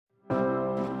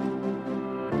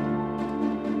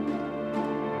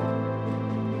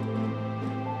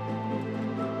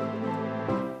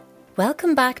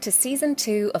Welcome back to Season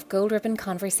 2 of Gold Ribbon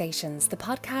Conversations, the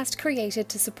podcast created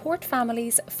to support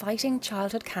families fighting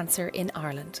childhood cancer in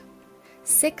Ireland.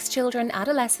 6 children,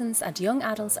 adolescents and young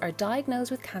adults are diagnosed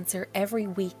with cancer every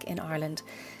week in Ireland,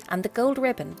 and the Gold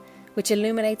Ribbon, which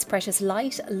illuminates precious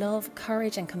light, love,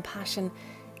 courage and compassion,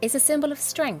 is a symbol of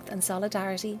strength and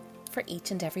solidarity for each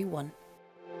and every one.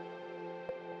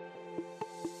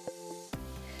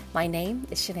 My name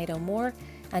is Sinead O'Moore,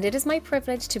 and it is my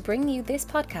privilege to bring you this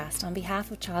podcast on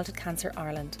behalf of Childhood Cancer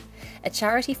Ireland, a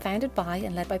charity founded by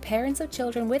and led by parents of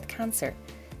children with cancer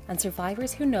and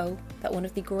survivors who know that one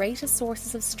of the greatest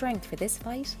sources of strength for this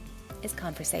fight is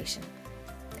conversation.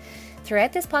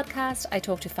 Throughout this podcast, I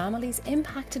talk to families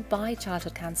impacted by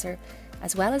childhood cancer,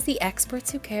 as well as the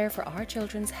experts who care for our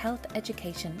children's health,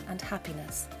 education and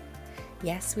happiness.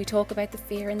 Yes, we talk about the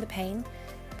fear and the pain,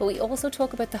 but we also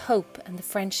talk about the hope and the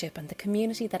friendship and the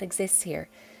community that exists here,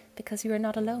 because you are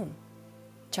not alone.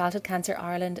 Childhood Cancer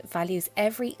Ireland values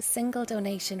every single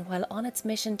donation while on its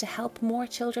mission to help more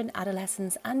children,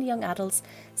 adolescents and young adults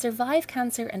survive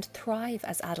cancer and thrive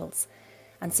as adults,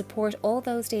 and support all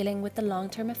those dealing with the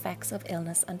long-term effects of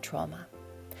illness and trauma.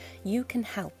 You can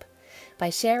help by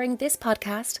sharing this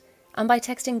podcast and by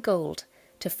texting GOLD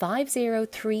to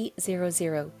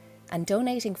 50300 and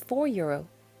donating €4,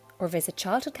 or visit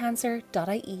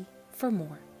childhoodcancer.ie for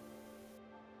more.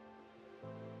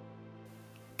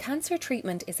 Cancer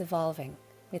treatment is evolving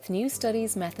with new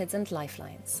studies, methods and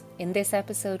lifelines. In this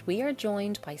episode, we are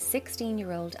joined by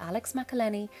 16-year-old Alex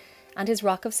McElhenney and his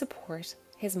rock of support,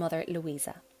 his mother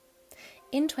Louisa.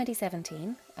 In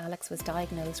 2017, Alex was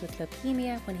diagnosed with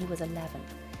leukemia when he was 11.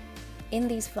 In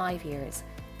these 5 years,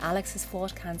 Alex has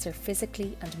fought cancer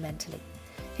physically and mentally.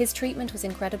 His treatment was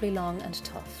incredibly long and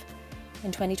tough.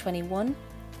 In 2021,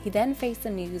 he then faced the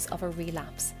news of a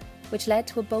relapse, which led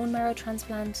to a bone marrow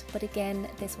transplant, but again,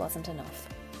 this wasn't enough.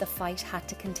 The fight had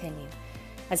to continue,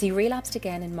 as he relapsed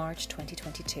again in March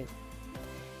 2022.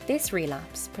 This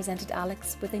relapse presented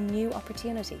Alex with a new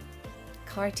opportunity: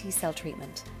 CAR T-cell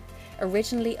treatment.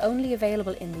 Originally only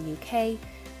available in the UK,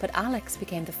 but Alex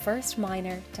became the first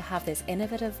minor to have this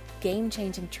innovative,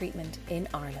 game-changing treatment in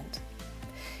Ireland.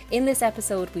 In this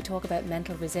episode, we talk about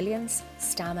mental resilience,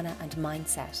 stamina and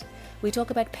mindset. We talk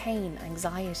about pain,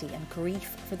 anxiety and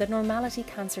grief for the normality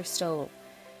cancer stole.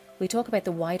 We talk about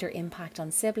the wider impact on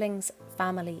siblings,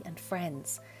 family and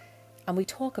friends. And we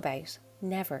talk about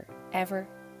never, ever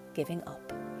giving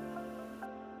up.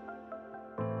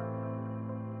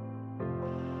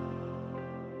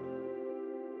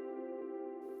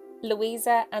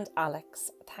 Louisa and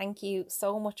Alex, thank you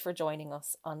so much for joining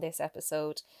us on this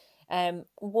episode.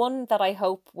 One that I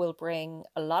hope will bring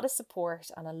a lot of support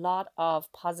and a lot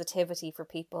of positivity for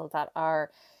people that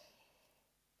are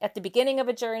at the beginning of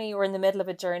a journey or in the middle of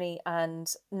a journey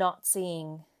and not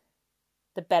seeing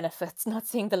the benefits, not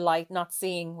seeing the light, not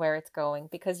seeing where it's going,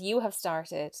 because you have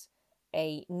started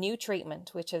a new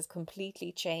treatment which has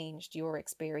completely changed your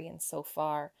experience so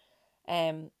far.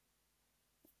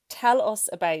 Tell us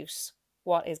about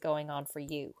what is going on for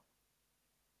you.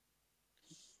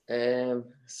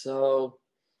 So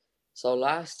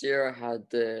last year I had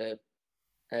the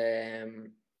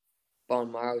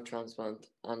bone marrow transplant,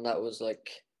 and that was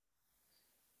like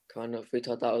we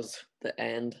thought that was the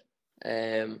end.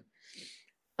 And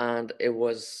it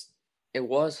was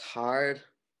hard,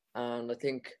 and I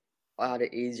think I had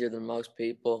it easier than most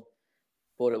people,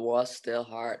 but it was still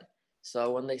hard.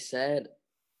 So when they said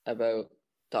about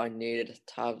that I needed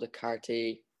to have the CAR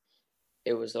T,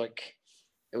 it was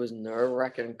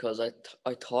nerve-wracking, because I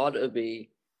thought it would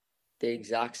be the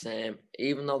exact same,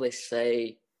 even though they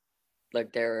say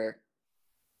like they're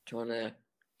trying to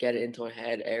get it into my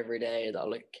head every day that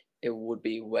like it would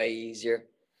be way easier.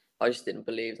 I just didn't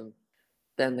believe them.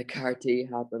 Then the CAR T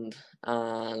happened,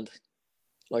 and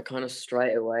like kind of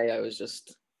straight away I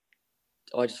just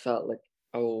felt like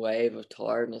a wave of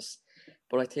tiredness.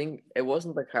 But I think it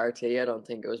wasn't the CAR T. I don't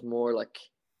think it was more like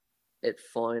it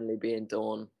finally being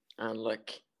done and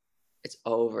like it's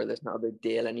over. There's not a big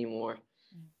deal anymore,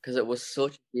 because it was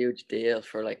such a huge deal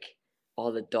for like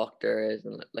all the doctors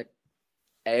and like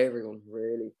everyone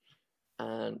really.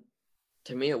 And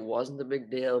to me, it wasn't a big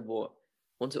deal, but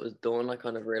once it was done, I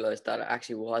kind of realized that it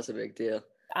actually was a big deal.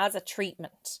 As a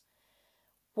treatment,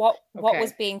 what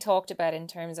was being talked about in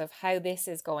terms of how this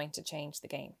is going to change the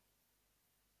game?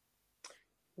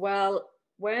 Well,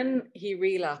 when he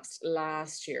relapsed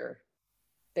last year,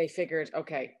 they figured,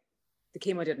 okay, the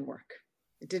chemo didn't work.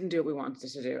 It didn't do what we wanted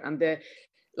it to do. And the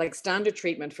standard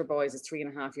treatment for boys is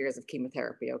 3.5 years of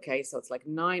chemotherapy. Okay. So it's like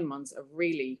 9 months of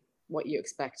really what you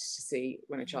expect to see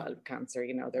when a child with cancer,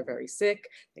 you know, they're very sick,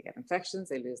 they get infections,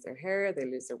 they lose their hair, they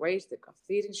lose their weight, they've got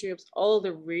feeding tubes. All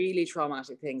the really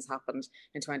traumatic things happened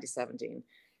in 2017.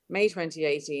 May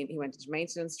 2018, he went into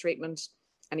maintenance treatment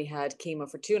and he had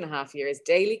chemo for 2.5 years,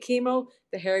 daily chemo.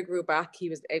 The hair grew back. He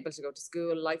was able to go to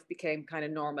school. Life became kind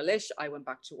of normal-ish. I went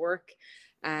back to work.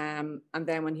 And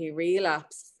then when he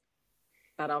relapsed,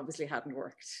 that obviously hadn't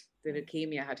worked. The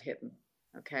leukemia had hit him.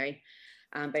 Okay.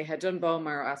 And they had done bone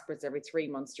marrow aspirates every 3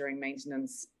 months during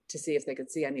maintenance to see if they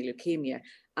could see any leukemia.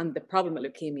 And the problem with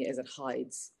leukemia is it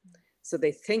hides. So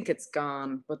they think it's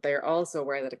gone, but they're also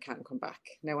aware that it can come back.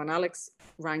 Now, when Alex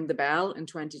rang the bell in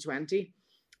 2020,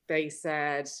 they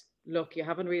said, look, you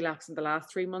haven't relapsed in the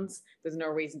last 3 months. There's no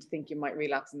reason to think you might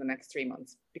relapse in the next 3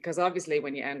 months. Because obviously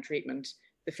when you end treatment,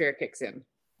 the fear kicks in.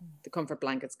 The comfort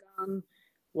blanket's gone.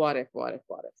 What if?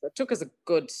 So it took us a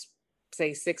good,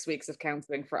 say, 6 weeks of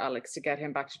counselling for Alex to get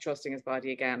him back to trusting his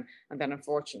body again. And then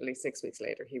unfortunately, 6 weeks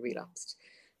later, he relapsed.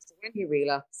 So when he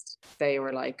relapsed, they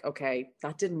were like, okay,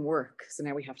 that didn't work. So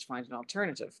now we have to find an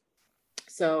alternative.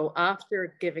 So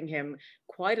after giving him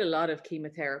quite a lot of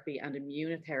chemotherapy and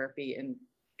immunotherapy in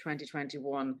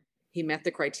 2021, he met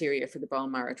the criteria for the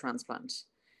bone marrow transplant.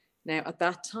 Now, at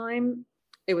that time,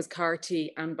 it was CAR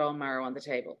T and bone marrow on the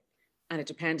table, and it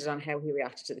depended on how he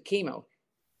reacted to the chemo.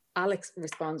 Alex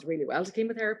responds really well to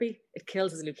chemotherapy. It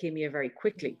kills his leukemia very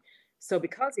quickly. So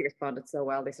because he responded so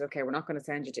well, they said, okay, we're not going to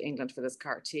send you to England for this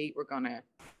CAR T. We're going to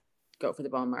go for the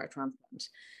bone marrow transplant.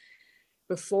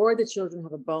 Before the children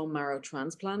have a bone marrow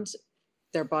transplant,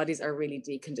 their bodies are really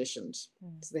deconditioned.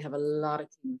 So they have a lot of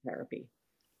chemotherapy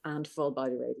and full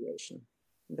body radiation.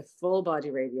 The full body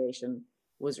radiation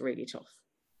was really tough.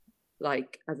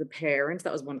 Like, as a parent,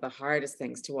 that was one of the hardest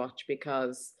things to watch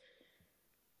because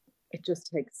it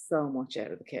just takes so much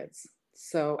out of the kids.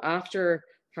 So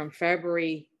from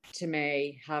February to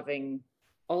May, having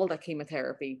all that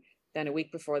chemotherapy, then a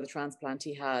week before the transplant,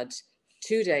 he had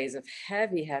 2 days of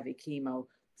heavy chemo,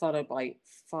 followed by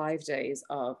 5 days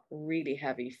of really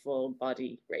heavy full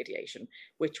body radiation,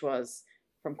 which was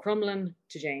from Crumlin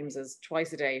to James's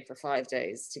twice a day for 5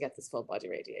 days to get this full body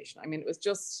radiation. I mean,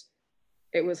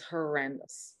 it was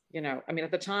horrendous. You know, I mean,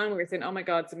 at the time we were saying, oh my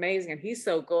God, it's amazing. And he's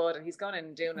so good and he's gone in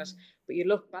and doing it. But you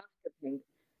look back and think,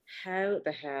 how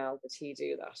the hell did he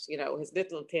do that? You know, his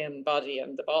little thin body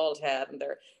and the bald head, and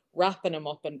they're wrapping him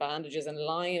up in bandages and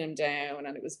lying him down.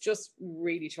 And it was just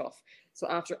really tough. So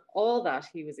after all that,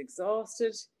 he was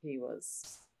exhausted. He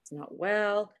was not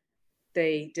well.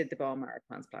 They did the bone marrow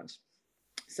transplant.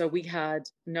 So we had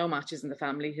no matches in the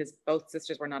family. His both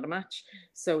sisters were not a match.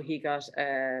 So he got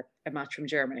a match from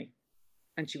Germany.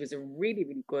 And she was a really,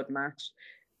 really good match.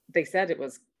 They said it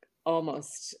was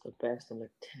almost the best in like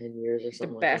 10 years or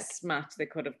something. The best match they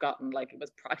could have gotten. Like, it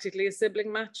was practically a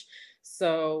sibling match.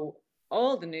 So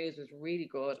all the news was really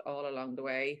good all along the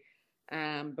way.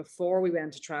 Before we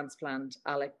went to transplant,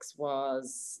 Alex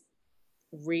was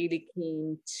really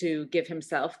keen to give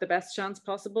himself the best chance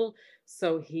possible.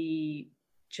 So he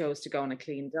chose to go on a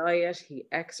clean diet. He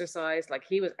exercised. Like,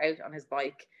 he was out on his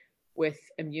bike with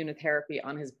immunotherapy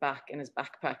on his back in his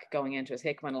backpack going into his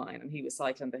Hickman line, and he was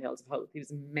cycling the Hills of Hope. He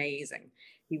was amazing.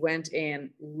 He went in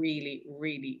really,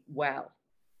 really well,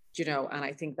 you know, and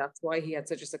I think that's why he had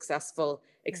such a successful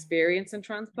experience in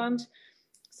transplant.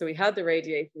 So he had the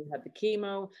radiation, he had the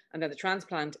chemo, and then the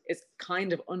transplant is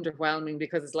kind of underwhelming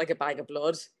because it's like a bag of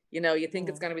blood. You know, you think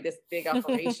it's going to be this big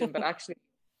operation, but actually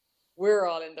we're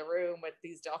all in the room with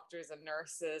these doctors and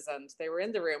nurses, and they were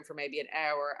in the room for maybe an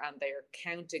hour, and they are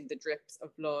counting the drips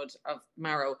of blood, of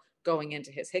marrow going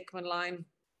into his Hickman line,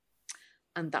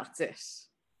 and that's it.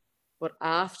 But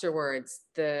afterwards,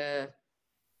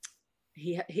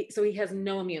 he has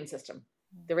no immune system.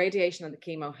 The radiation and the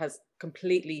chemo has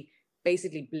completely,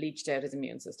 basically bleached out his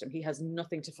immune system. He has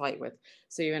nothing to fight with.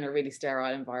 So you're in a really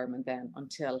sterile environment then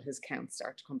until his counts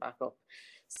start to come back up.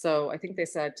 So I think they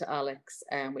said to Alex,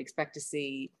 we expect to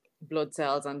see blood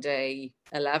cells on day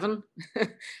 11. And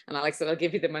Alex said, I'll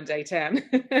give you them on day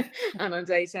 10. And on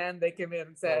day 10, they came in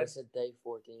and said... I said day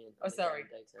 14. Oh, sorry.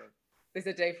 Day 10. They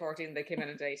said day 14, they came in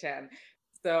on day 10.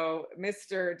 So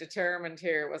Mr. Determined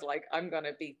here was like, I'm going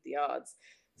to beat the odds.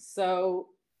 So,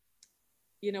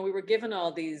 you know, we were given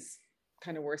all these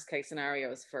kind of worst case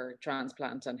scenarios for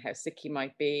transplant and how sick he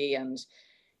might be, and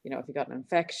you know, if he got an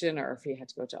infection or if he had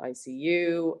to go to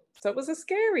ICU. So it was a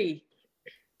scary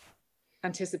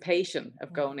anticipation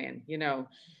of going in. You know,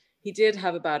 he did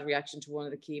have a bad reaction to one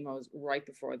of the chemos right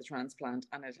before the transplant,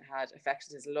 and it had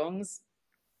affected his lungs.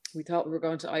 We thought we were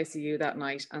going to ICU that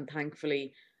night, and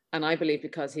thankfully, and I believe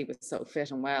because he was so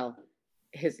fit and well,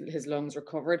 his lungs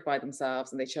recovered by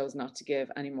themselves, and they chose not to give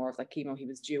any more of that chemo. He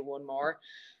was due one more,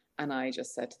 and I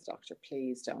just said to the doctor,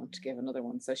 please don't give another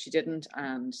one. So she didn't,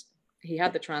 and he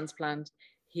had the transplant.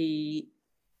 He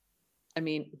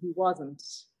wasn't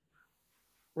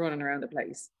running around the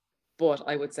place, but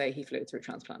I would say he flew through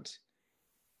transplant.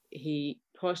 He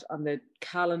put on the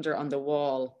calendar on the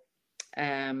wall,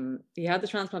 he had the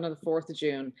transplant on the 4th of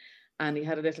June, and he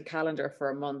had a little calendar for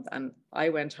a month. And I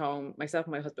went home, myself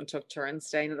and my husband took turns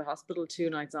staying in the hospital, 2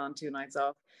 nights on, 2 nights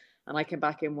off. And I came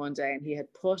back in one day, and he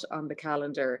had put on the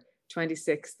calendar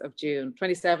 26th of June,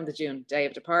 27th of June, day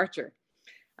of departure.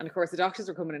 And of course, the doctors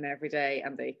were coming in every day,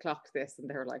 and they clocked this, and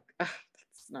they were like,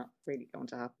 that's not really going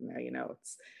to happen now,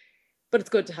 but it's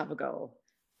good to have a goal.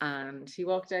 And he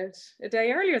walked out a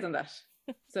day earlier than that.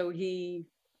 So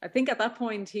I think at that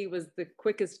point, he was the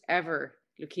quickest ever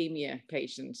leukemia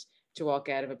patient to walk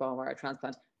out of a bone marrow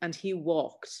transplant. And he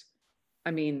walked.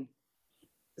 I mean,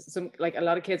 a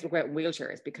lot of kids will go out in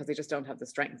wheelchairs because they just don't have the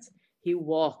strength. He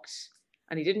walked,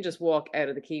 and he didn't just walk out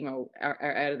of the chemo or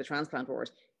out of the transplant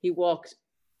ward. He walked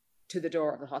to the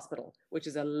door of the hospital, which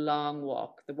is a long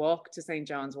walk. The walk to St.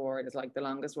 John's Ward is like the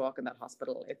longest walk in that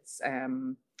hospital. It's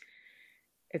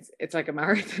like a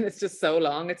marathon. It's just so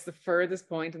long. It's the furthest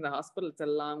point in the hospital. It's a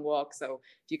long walk. So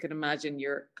if you can imagine,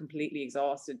 you're completely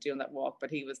exhausted doing that walk, but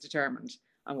he was determined.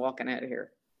 I'm walking out of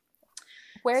here.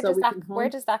 Where does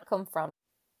that come from?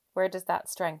 Where does that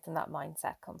strength and that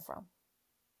mindset come from?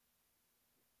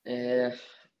 I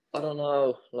don't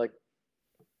know. Like,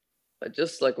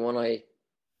 just like when I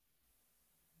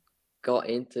got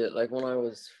into it, like when I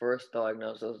was first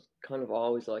diagnosed, I was kind of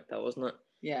always like that, wasn't it?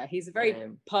 Yeah, he's a very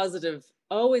positive,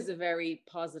 always a very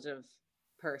positive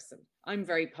person. I'm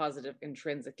very positive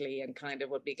intrinsically and kind of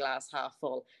would be glass half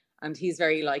full. And he's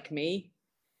very like me.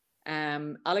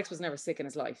 Alex was never sick in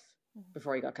his life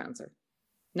before he got cancer.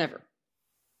 Never.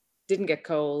 Didn't get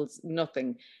colds,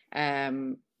 nothing.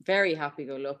 Very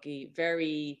happy-go-lucky,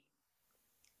 very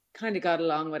kind of got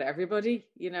along with everybody,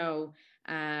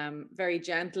 very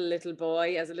gentle little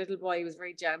boy. As a little boy, he was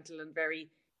very gentle and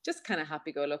very just kind of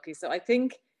happy-go-lucky. So I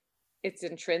think it's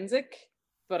intrinsic,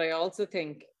 but I also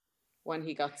think when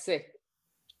he got sick.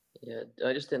 Yeah,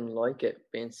 I just didn't like it,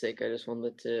 being sick. I just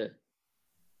wanted to,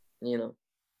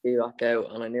 be back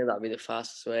out. And I knew that'd be the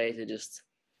fastest way to just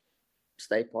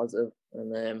stay positive.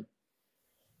 And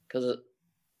because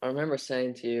I remember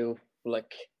saying to you,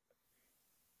 like,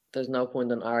 there's no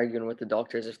point in arguing with the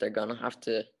doctors if they're going to have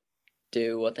to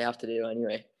do what they have to do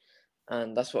anyway.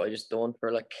 And that's what I just done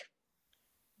for like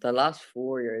the last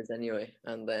 4 years anyway.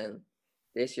 And then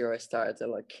this year I started to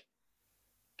like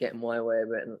get my way a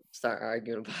bit and start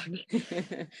arguing back.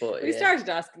 But we started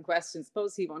asking questions.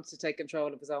 Suppose he wants to take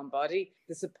control of his own body.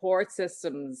 The support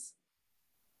systems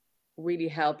really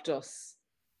helped us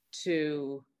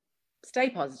to stay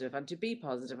positive and to be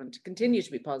positive and to continue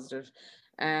to be positive.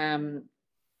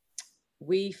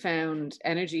 We found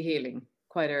energy healing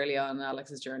quite early on in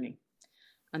Alex's journey,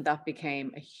 and that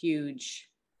became a huge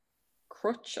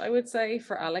crutch, I would say,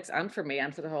 for Alex and for me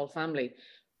and for the whole family.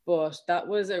 But that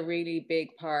was a really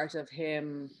big part of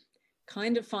him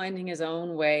kind of finding his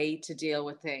own way to deal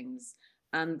with things,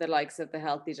 and the likes of the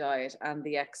healthy diet and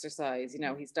the exercise.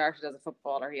 He started as a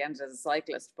footballer, he ended as a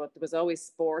cyclist, but there was always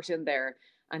sport in there,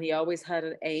 and he always had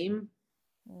an aim.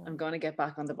 I'm going to get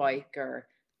back on the bike, or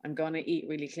I'm going to eat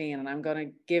really clean, and I'm going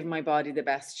to give my body the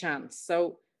best chance.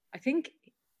 So I think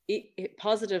it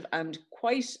positive and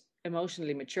quite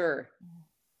emotionally mature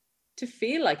to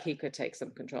feel like he could take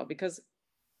some control, because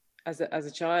as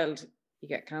a child, you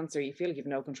get cancer, you feel like you have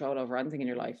no control over anything in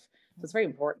your life. So it's very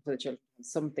important for the children,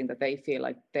 something that they feel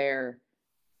like they're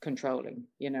controlling,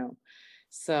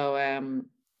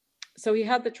 So he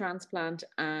had the transplant,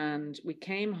 and we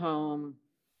came home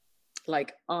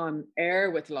like on air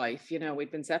with life.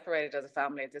 We'd been separated as a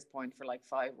family at this point for like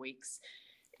 5 weeks.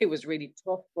 It was really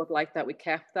tough, but like that, we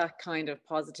kept that kind of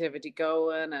positivity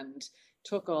going and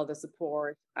took all the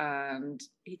support. And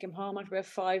he came home after about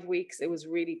 5 weeks. It was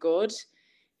really good.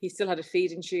 He still had a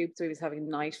feeding tube, so he was having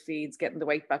night feeds. Getting the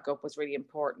weight back up was really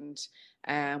important.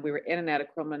 We were in and out of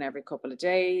Crumlin every couple of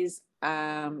days,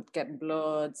 getting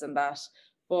bloods and that.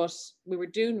 But we were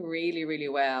doing really, really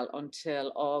well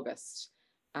until August,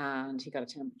 and he got a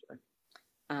temperature.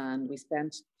 And we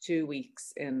spent 2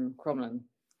 weeks in Crumlin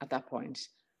at that point.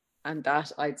 And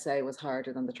that, I'd say, was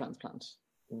harder than the transplant.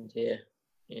 Yeah.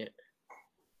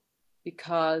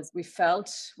 Because we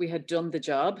felt we had done the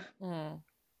job. And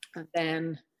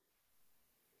then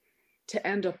to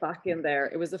end up back in there,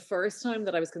 it was the first time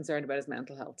that I was concerned about his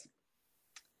mental health.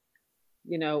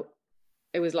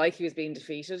 It was like he was being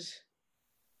defeated.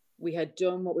 We had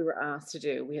done what we were asked to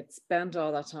do. We had spent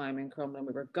all that time in Crumlin.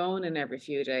 We were going in every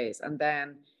few days. And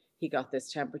then he got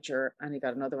this temperature and he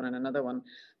got another one and another one.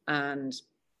 And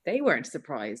they weren't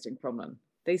surprised in Crumlin.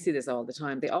 They see this all the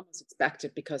time. They almost expect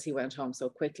it because he went home so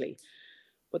quickly.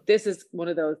 But this is one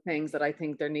of those things that I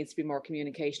think there needs to be more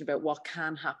communication about what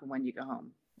can happen when you go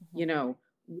home. We didn't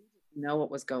know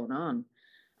what was going on.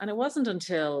 And it wasn't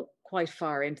until quite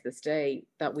far into the stay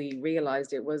that we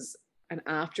realized it was an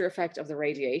after effect of the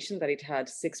radiation that he'd had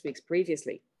 6 weeks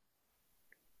previously.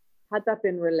 Had that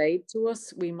been relayed to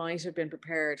us, we might have been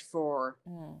prepared for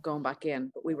going back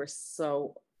in, but we were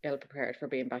so ill prepared for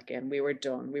being back in. We were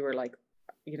done. We were like,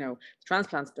 the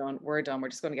transplant's done. We're done. We're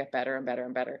just going to get better and better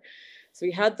and better. So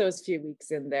we had those few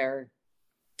weeks in there,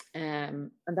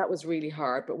 and that was really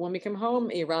hard. But when we came home,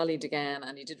 he rallied again,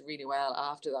 and he did really well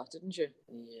after that, didn't you?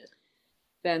 Yeah.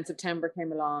 Then September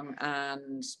came along,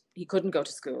 and he couldn't go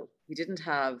to school. He didn't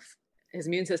have, his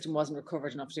immune system wasn't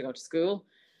recovered enough to go to school,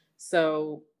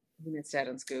 so he missed out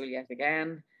on school yet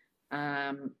again.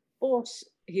 But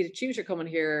he had a tutor coming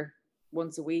here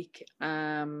once a week.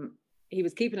 He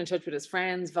was keeping in touch with his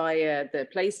friends via the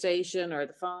PlayStation or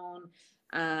the phone.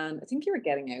 And I think you were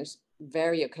getting out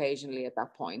very occasionally at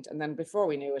that point. And then before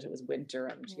we knew it, it was winter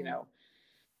and,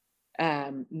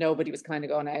 nobody was kind of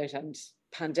going out and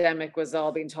pandemic was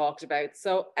all being talked about.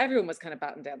 So everyone was kind of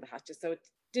batting down the hatches. So it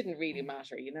didn't really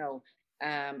matter,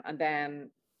 And then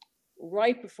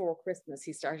right before Christmas,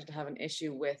 he started to have an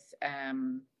issue with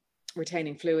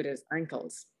retaining fluid in his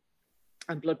ankles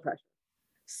and blood pressure.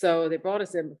 So they brought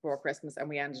us in before Christmas and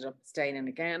we ended up staying in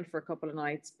again for a couple of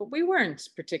nights, but we weren't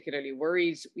particularly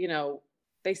worried.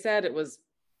 They said it was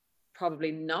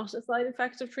probably not a side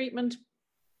effect of treatment,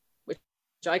 which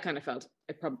I kind of felt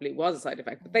it probably was a side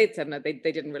effect, but they'd said no, they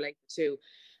didn't relate to,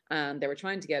 and they were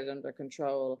trying to get it under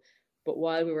control. But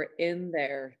while we were in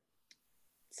there,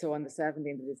 so on the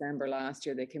 17th of December last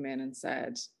year, they came in and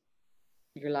said,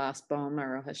 your last bone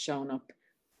marrow has shown up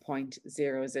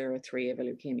 0.003 of a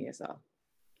leukemia cell.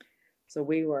 So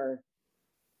we were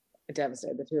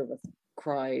devastated. The two of us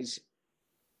cried.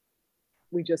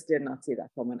 We just did not see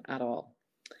that coming at all.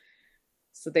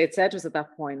 So they had said to us at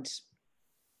that point,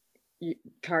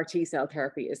 CAR T cell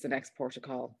therapy is the next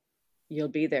protocol. You'll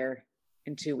be there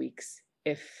in 2 weeks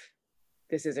if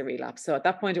this is a relapse. So at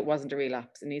that point, it wasn't a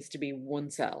relapse. It needs to be one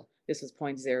cell. This was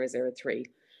 0.003.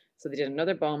 So they did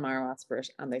another bone marrow aspirate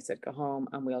and they said, go home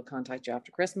and we'll contact you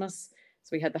after Christmas. So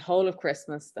we had the whole of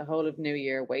Christmas, the whole of New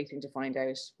Year waiting to find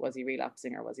out, was he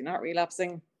relapsing or was he not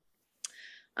relapsing?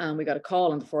 And we got a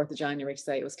call on the 4th of January to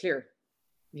say it was clear.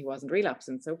 He wasn't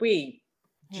relapsing. So we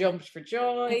jumped for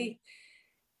joy.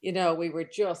 We were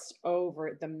just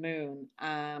over the moon.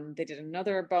 They did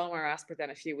another bone marrow aspirate then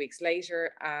a few weeks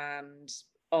later and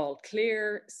all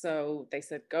clear. So they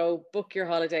said, go book your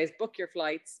holidays, book your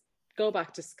flights, go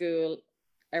back to school.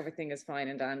 Everything is fine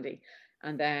and dandy.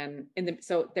 And then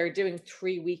so they're doing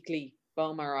 3 weekly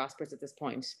bone marrow aspirates at this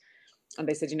point. And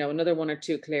they said, another 1 or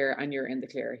 2 clear and you're in the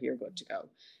clear, you're good to go.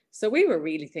 So we were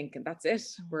really thinking, that's it,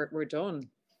 we're done.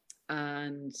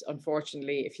 And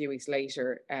unfortunately, a few weeks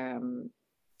later,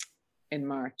 in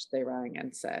March, they rang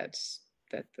and said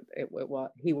that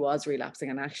he was relapsing.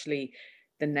 And actually,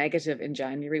 the negative in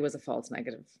January was a false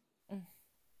negative.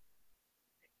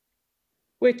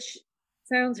 Which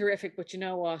sounds horrific, but you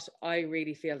know what? I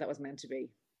really feel that was meant to be,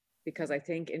 because I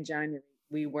think in January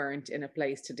we weren't in a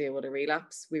place to deal with a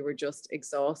relapse. We were just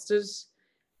exhausted.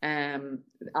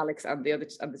 Alex and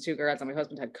the 2 girls and my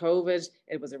husband had COVID.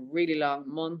 It was a really long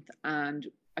month, and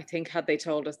I think had they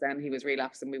told us then he was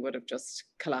relapsing, we would have just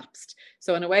collapsed.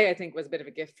 So in a way, I think it was a bit of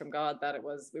a gift from God that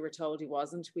we were told he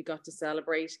wasn't. We got to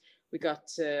celebrate. We got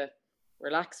to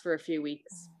relax for a few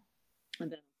weeks,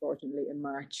 and then unfortunately in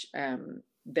March,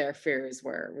 their fears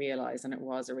were realized and it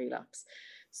was a relapse.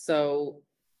 So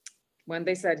when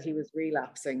they said he was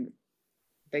relapsing,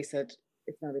 they said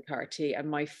it's not a CAR T. And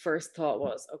my first thought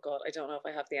was, oh God, I don't know if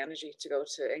I have the energy to go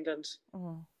to England.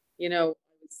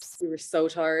 We were so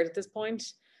tired at this point.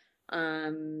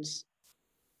 And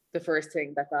the first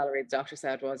thing that Valerie, the doctor,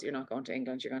 said was, you're not going to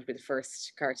England. You're going to be the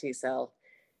first CAR T cell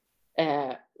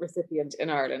recipient in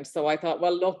Ireland. So I thought,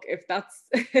 well, look, if that's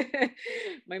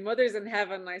my mother's in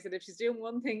heaven. I said, if she's doing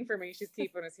one thing for me, she's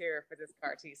keeping us here for this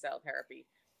CAR T cell therapy.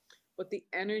 But the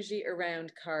energy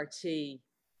around CAR T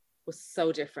was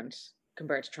so different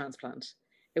compared to transplant.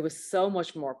 It was so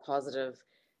much more positive.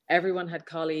 Everyone had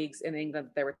colleagues in England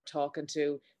they were talking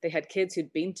to. They had kids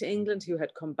who'd been to England who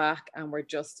had come back and were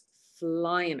just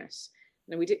flying it.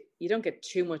 Now you don't get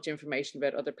too much information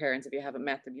about other parents if you haven't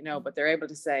met them, but they're able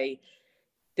to say,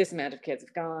 this amount of kids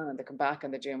have gone and they come back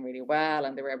and they're doing really well,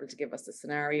 and they were able to give us the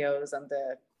scenarios and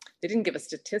they didn't give us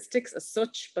statistics as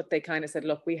such, but they kind of said,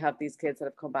 look, we have these kids that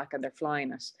have come back and they're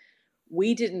flying it.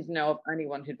 We didn't know of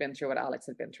anyone who'd been through what Alex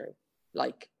had been through,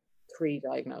 like 3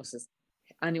 diagnoses,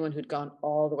 anyone who'd gone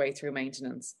all the way through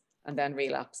maintenance and then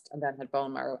relapsed and then had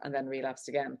bone marrow and then relapsed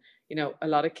again. You know, a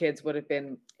lot of kids would have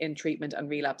been in treatment and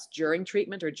relapsed during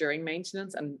treatment or during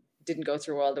maintenance and didn't go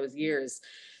through all those years.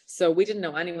 So we didn't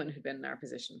know anyone who'd been in our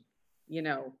position, you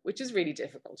know, which is really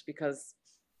difficult because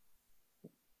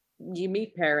you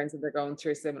meet parents and they're going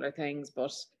through similar things.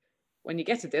 But when you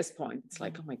get to this point, it's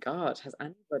like, oh my God, has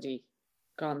anybody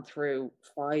gone through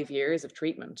 5 years of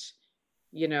treatment?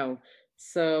 You know,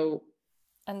 so.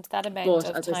 And that amount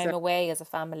of time away as a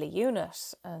family unit.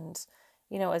 And,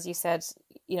 you know, as you said,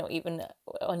 you know, even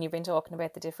when you've been talking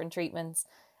about the different treatments,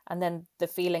 and then the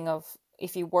feeling of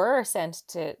if you were sent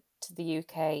to the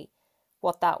UK,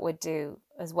 what that would do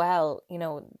as well, you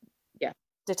know,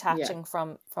 detaching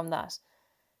from that.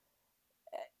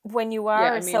 When you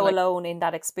are alone in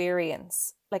that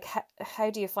experience, like how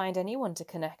do you find anyone to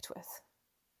connect with?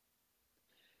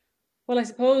 Well, I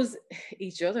suppose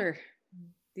each other.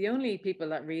 The only people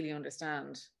that really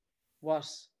understand what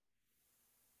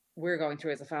we're going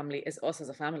through as a family is us as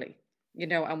a family, you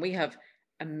know, and we have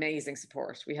amazing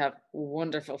support. We have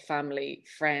wonderful family,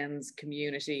 friends,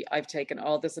 community. I've taken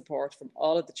all the support from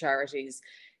all of the charities.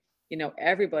 You know,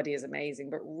 everybody is amazing,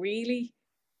 but really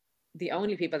the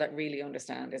only people that really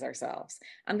understand is ourselves.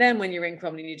 And then when you're in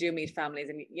Crumlin, you do meet families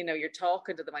and, you know, you're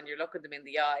talking to them and you're looking them in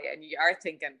the eye and you are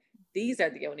thinking, these are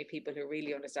the only people who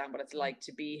really understand what it's like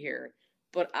to be here.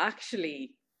 But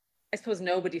actually, I suppose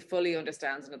nobody fully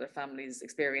understands another family's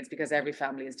experience because every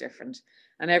family is different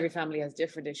and every family has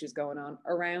different issues going on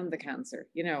around the cancer.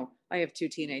 You know, I have 2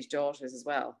 teenage daughters as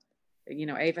well. You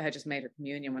know, Ava had just made her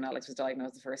communion when Alex was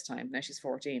diagnosed the first time. Now she's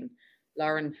 14.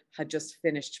 Lauren had just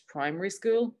finished primary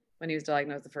school when he was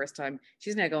diagnosed the first time.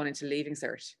 She's now going into Leaving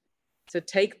Cert. So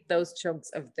take those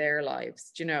chunks of their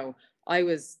lives. You know, I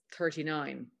was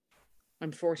 39.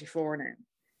 I'm 44 now.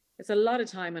 It's a lot of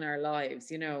time in our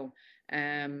lives, you know.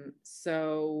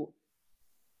 So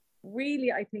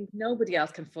really, I think nobody else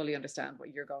can fully understand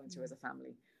what you're going through as a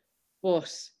family,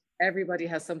 but everybody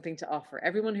has something to offer.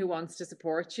 Everyone who wants to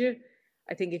support you,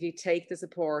 I think if you take the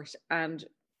support, and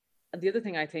the other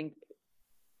thing I think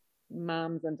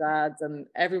moms and dads and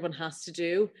everyone has to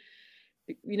do,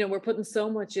 you know, we're putting so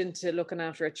much into looking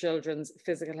after our children's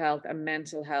physical health and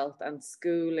mental health and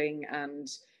schooling, and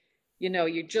you know,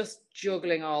 you're just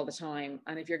juggling all the time.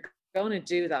 And if you're going to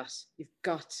do that, you've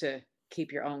got to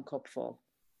keep your own cup full.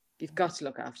 You've got to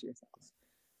look after yourself.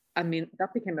 I mean,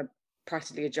 that became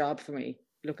practically a job for me,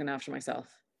 looking after myself,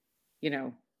 you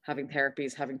know, having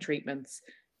therapies, having treatments,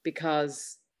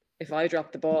 because if I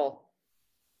drop the ball,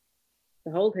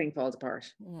 the whole thing falls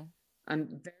apart. And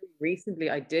very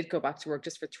recently I did go back to work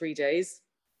just for 3 days.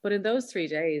 But in those 3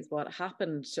 days, what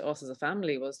happened to us as a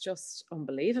family was just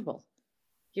unbelievable.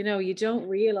 You know, you don't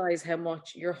realize how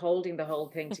much you're holding the whole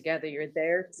thing together. You're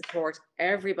there to support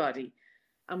everybody.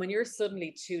 And when you're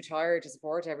suddenly too tired to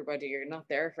support everybody, you're not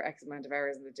there for X amount of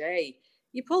hours in the day,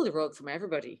 you pull the rug from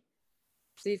everybody.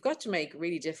 So you've got to make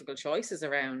really difficult choices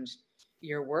around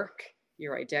your work,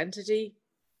 your identity,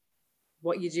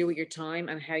 what you do with your time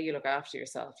and how you look after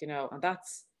yourself, you know. And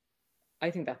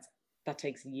I think that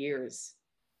takes years.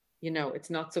 You know, it's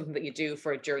not something that you do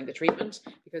during the treatment,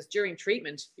 because during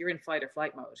treatment, you're in fight or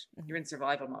flight mode. You're in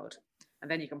survival mode. And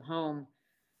then you come home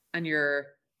and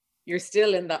you're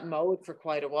still in that mode for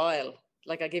quite a while.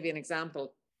 Like, I'll give you an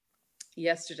example.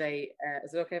 Yesterday,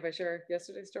 is it okay if I share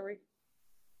yesterday's story?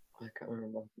 I can't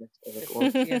remember.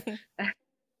 Yeah.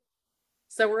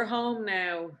 So we're home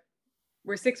now.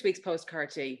 We're 6 weeks post CAR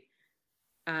T.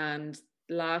 And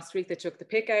last week they took the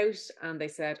pick out and they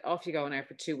said, off you go now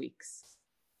for 2 weeks.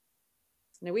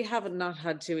 Now, we haven't not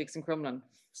had 2 weeks in Crumlin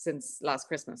since last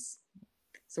Christmas.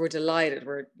 So we're delighted.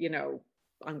 We're, you know,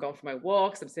 I'm going for my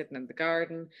walks. I'm sitting in the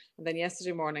garden. And then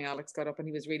yesterday morning, Alex got up and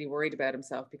he was really worried about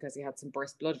himself because he had some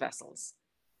burst blood vessels.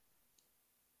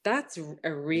 That's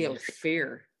a real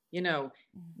fear. You know,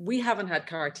 we haven't had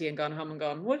CAR T and gone home and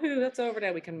gone, woohoo, that's over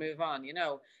now. We can move on. You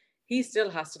know, he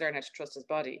still has to learn how to trust his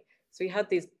body. So he had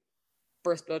these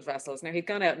burst blood vessels. Now, he'd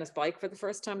gone out on his bike for the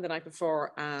first time the night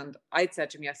before, and I'd said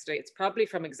to him yesterday, it's probably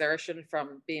from exertion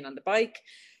from being on the bike,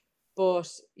 but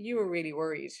you were really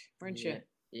worried, weren't you?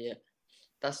 Yeah.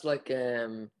 That's like,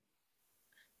 so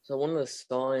one of the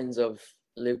signs of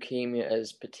leukemia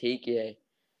is petechiae.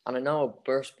 And I know a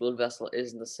burst blood vessel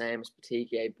isn't the same as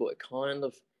petechiae, but it kind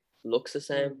of looks the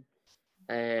same.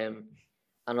 And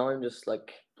I'm just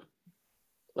like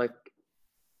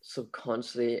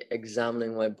subconsciously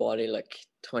examining my body like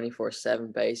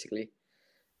 24/7 basically.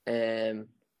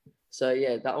 So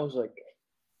yeah, that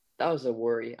was a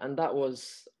worry, and that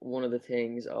was one of the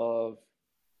things of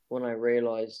when I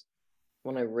relapsed.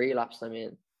 I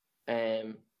mean,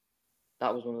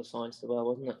 that was one of the signs as well,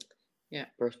 wasn't it? Yeah.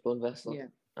 Burst blood vessel. Yeah.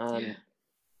 And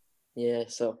yeah,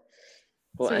 so.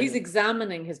 So he's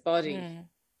examining his body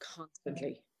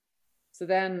constantly. So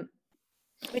then,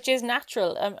 which is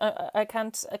natural. I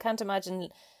can't imagine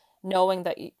knowing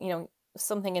that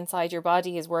something inside your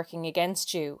body is working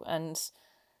against you, and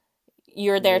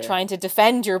you're there trying to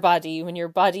defend your body when your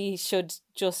body should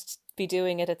just be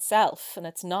doing it itself, and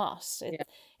it's not.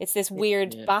 It's this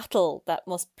weird battle that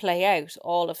must play out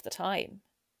all of the time.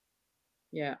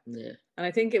 Yeah. And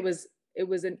I think it was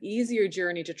an easier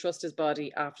journey to trust his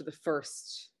body after the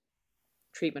first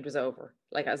treatment was over.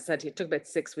 Like, as I said, it took about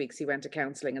 6 weeks. He went to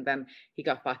counselling, and then he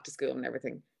got back to school and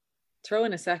everything. Throw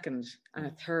in a second and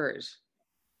a third.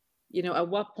 At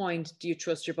what point do you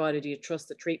trust your body? Do you trust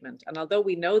the treatment? And although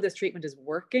we know this treatment is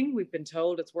working, we've been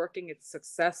told it's working, it's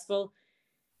successful,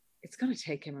 it's going to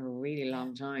take him a really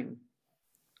long time.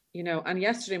 And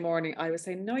yesterday morning I was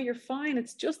saying, no, you're fine.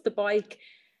 It's just the bike.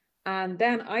 And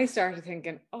then I started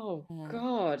thinking, oh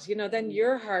God, then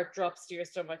your heart drops to your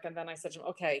stomach. And then I said to him,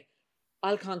 okay,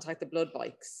 I'll contact the blood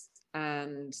bikes,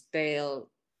 and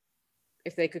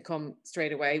if they could come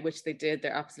straight away, which they did,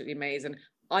 they're absolutely amazing.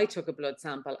 I took a blood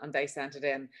sample and they sent it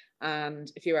in.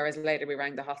 And a few hours later, we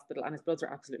rang the hospital, and his bloods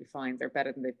are absolutely fine. They're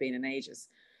better than they've been in ages.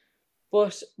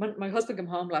 But when my husband came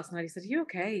home last night, he said, are you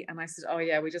okay? And I said, oh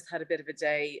yeah, we just had a bit of a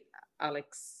day.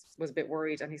 Alex was a bit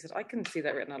worried. And he said, I can see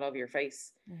that written all over your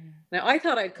face. Now, I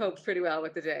thought I'd coped pretty well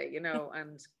with the day,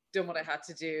 and done what I had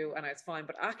to do, and I was fine.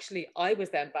 But actually, I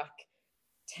was then back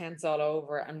tense all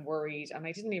over and worried, and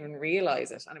I didn't even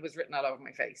realize it, and it was written all over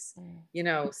my face.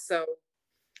 So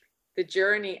the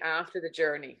journey after the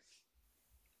journey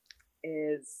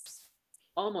is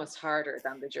almost harder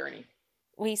than the journey.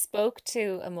 We spoke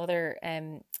to a mother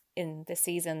in the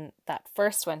season that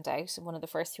first went out, in one of the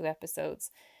first few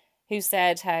episodes, who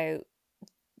said how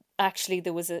actually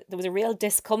there was a real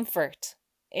discomfort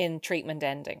in treatment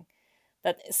ending,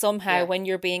 that somehow when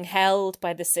you're being held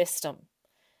by the system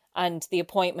and the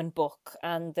appointment book,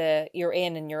 and you're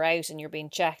in and you're out and you're being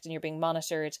checked and you're being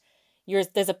monitored,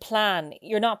 there's a plan.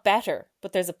 You're not better,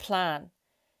 but there's a plan.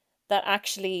 That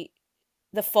actually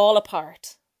the fall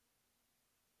apart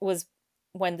was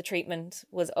when the treatment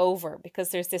was over, because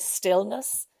there's this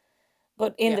stillness.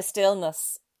 But in the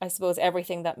stillness, I suppose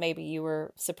everything that maybe you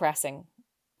were suppressing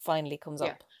finally comes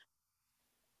up.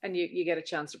 And you get a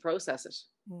chance to process it.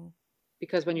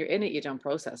 Because when you're in it, you don't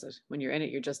process it. When you're in it,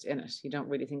 you're just in it. You don't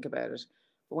really think about it.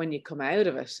 But when you come out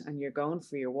of it and you're going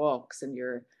for your walks and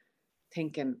you're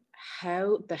thinking,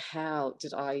 how the hell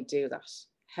did I do that?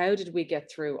 How did we get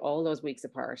through all those weeks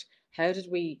apart? How did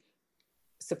we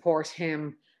support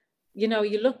him? You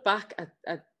look back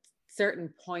at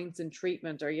certain points in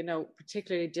treatment, or,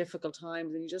 particularly difficult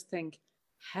times, and you just think,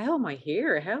 how am I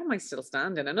here? How am I still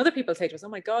standing? And other people say to us, oh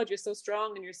my God, you're so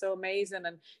strong and you're so amazing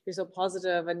and you're so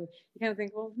positive. And you kind of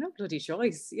think, well, no bloody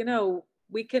choice.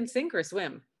 We can sink or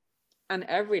swim. And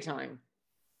every time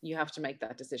you have to make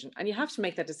that decision. And you have to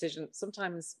make that decision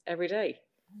sometimes every day,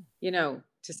 to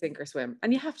sink or swim.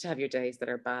 And you have to have your days that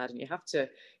are bad, and you have to,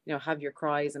 have your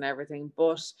cries and everything.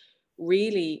 But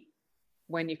really,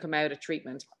 when you come out of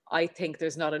treatment, I think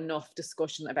there's not enough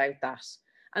discussion about that.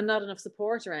 And not enough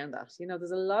support around that.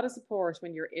 There's a lot of support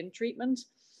when you're in treatment.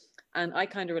 And I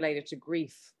kind of relate it to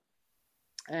grief.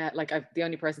 The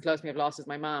only person close to me I've lost is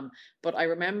my mom. But I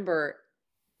remember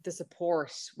the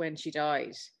support when she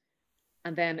died.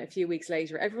 And then a few weeks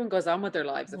later, everyone goes on with their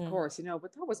lives, of course,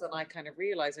 but that was when I kind of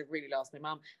realized I really lost my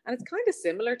mom. And it's kind of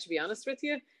similar, to be honest with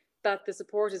you, that the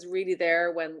support is really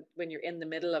there when you're in the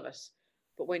middle of it.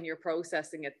 But when you're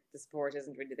processing it, the support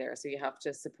isn't really there. So you have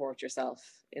to support yourself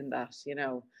in that,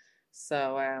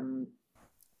 So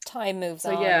time moves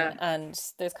on, and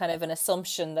there's kind of an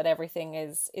assumption that everything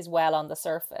is well on the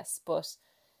surface. But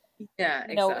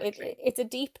exactly. it's a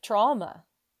deep trauma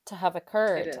to have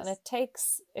occurred, and it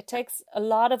takes a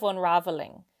lot of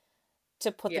unraveling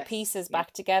to put the pieces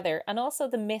back together, and also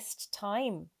the missed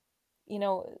time.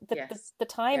 The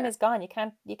time is gone. You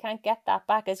can't get that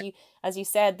back, as you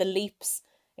said, the leaps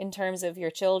in terms of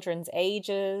your children's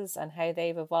ages and how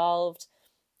they've evolved,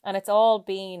 and it's all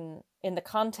been in the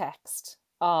context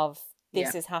of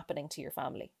this is happening to your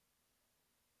family.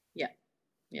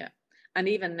 And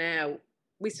even now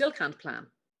we still can't plan.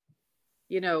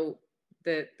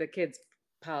 The kids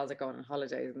pals are going on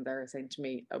holidays and they're saying to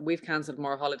me, we've cancelled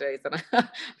more holidays than I,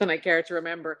 than I care to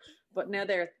remember. But now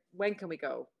when can we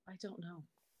go? I don't know.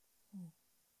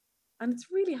 And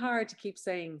it's really hard to keep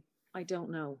saying, I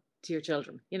don't know, to your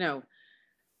children, you know,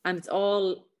 and it's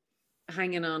all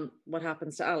hanging on what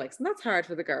happens to Alex. And that's hard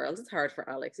for the girls. It's hard for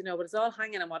Alex, you know, but it's all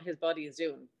hanging on what his body is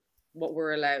doing, what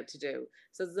we're allowed to do.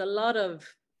 So there's a lot of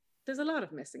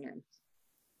missing out,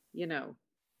 you know.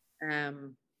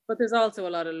 But there's also a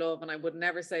lot of love, and I would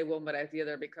never say one without the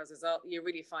other, because you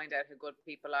really find out how good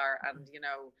people are, and you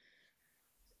know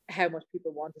how much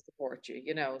people want to support you,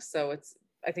 you know. So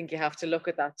I think you have to look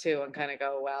at that too and kind of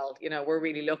go, well, you know, we're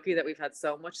really lucky that we've had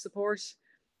so much support.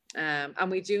 And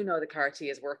we do know the CAR-T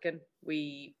is working.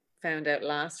 We found out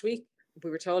last week. We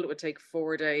were told it would take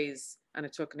 4 days, and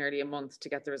it took nearly a month to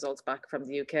get the results back from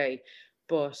the UK.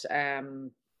 But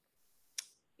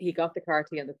he got the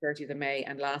CAR-T on the 30th of May,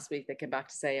 and last week they came back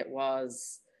to say it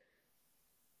was,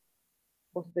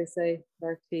 what did they say?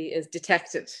 CAR-T is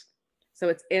detected. So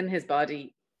it's in his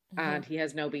body, and he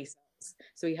has no B cells.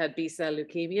 So he had B cell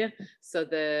leukemia. So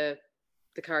the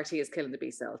CAR-T is killing the B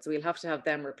cells. So we'll have to have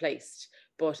them replaced.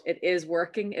 But it is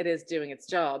working. It is doing its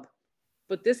job.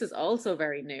 But this is also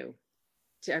very new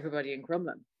to everybody in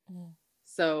Crumlin.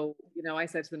 So, you know, I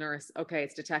said to the nurse, okay,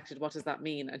 it's detected. What does that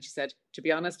mean? And she said, to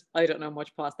be honest, I don't know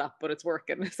much past that, but it's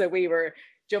working. So we were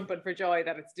jumping for joy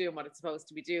that it's doing what it's supposed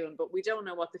to be doing, but we don't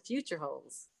know what the future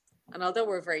holds. And although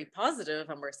we're very positive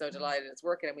and we're so delighted it's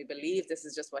working and we believe this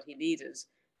is just what he needed,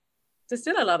 there's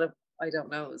still a lot of I don't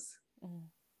knows.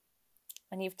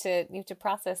 And you have to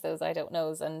process those I don't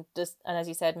knows, and as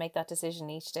you said, make that decision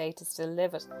each day to still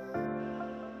live it.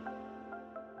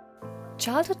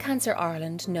 Childhood Cancer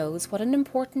Ireland knows what an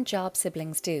important job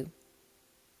siblings do.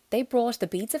 They brought the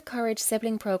Beads of Courage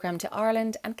sibling programme to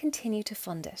Ireland and continue to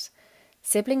fund it.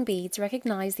 Sibling Beads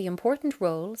recognise the important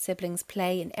role siblings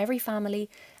play in every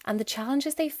family and the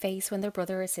challenges they face when their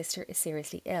brother or sister is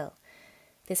seriously ill.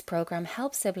 This programme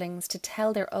helps siblings to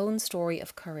tell their own story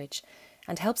of courage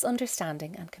and helps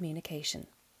understanding and communication.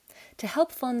 To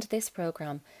help fund this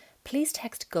programme, please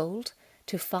text GOLD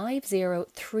to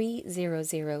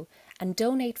 50300 and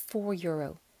donate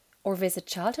 €4, or visit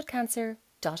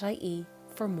childhoodcancer.ie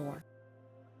for more.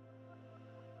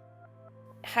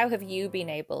 How have you been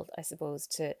able, I suppose,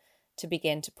 to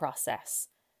begin to process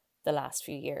the last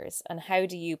few years, and how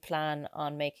do you plan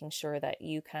on making sure that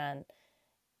you can,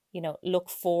 you know, look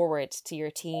forward to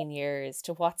your teen years,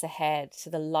 to what's ahead,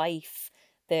 to the life,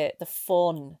 the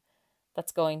fun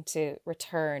that's going to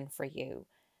return for you?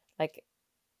 Like,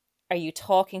 are you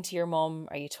talking to your mum?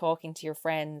 Are you talking to your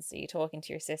friends? Are you talking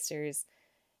to your sisters?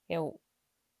 You know.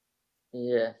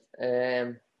 Yeah.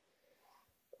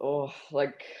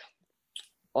 Like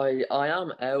I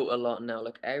am out a lot now.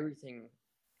 Like everything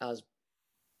has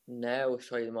now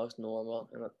probably the most normal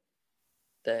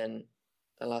than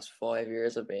the last 5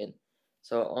 years have been.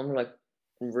 So I'm like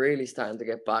really starting to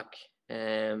get back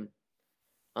on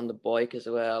the bike as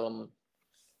well. I'm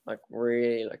like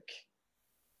really like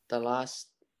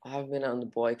I've been on the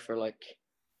bike for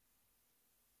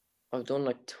I've done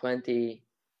like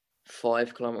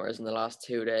 25 kilometers in the last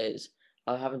 2 days.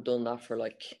 I haven't done that for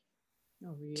like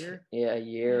a year. A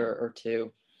year or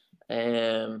two.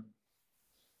 And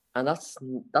that's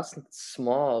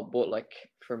small, but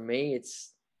like for me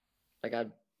it's like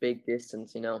a big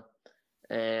distance, you know.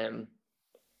 And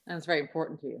it's very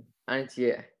important to you.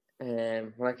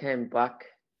 And when I came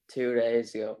back 2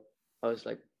 days ago, I was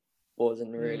like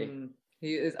buzzing really.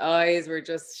 His eyes were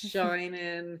just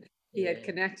shining. He had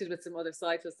connected with some other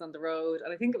cyclists on the road,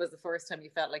 and I think it was the first time you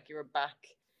felt like you were back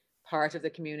part of the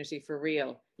community for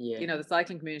real. You know, the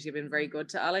cycling community have been very good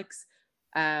to Alex,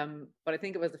 but I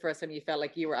think it was the first time you felt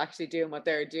like you were actually doing what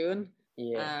they're doing.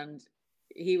 And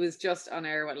he was just on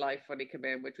air with life when he came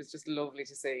in, which was just lovely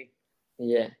to see.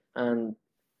 And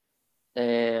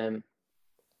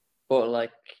but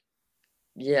like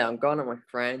I'm going with my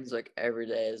friends like every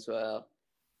day as well.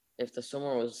 If the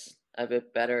summer was a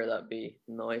bit better, that'd be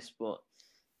nice, but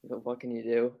what can you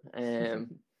do?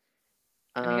 And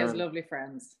he has lovely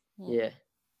friends.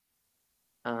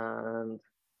 And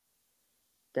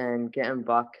then getting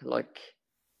back, like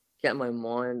getting my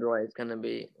mind right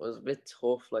was a bit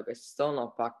tough. Like I still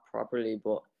not back properly,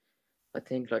 but I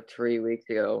think like 3 weeks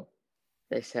ago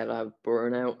they said I have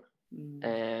burnout.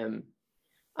 And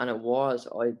it was,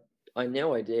 I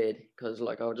knew I did, because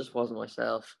like I just wasn't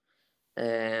myself.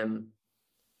 And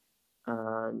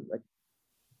like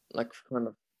kind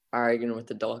of arguing with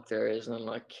the doctors and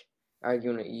like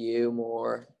arguing with you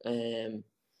more. And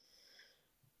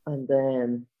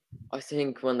then I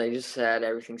think when they just said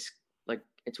everything's like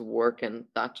it's working,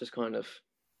 that just kind of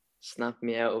snapped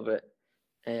me out of it.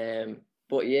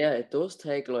 But yeah, it does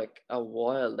take like a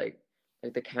while. Like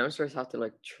the counselors have to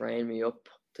like train me up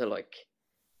to like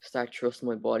start trusting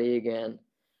my body again.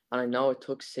 And I know it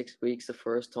took 6 weeks the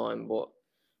first time, but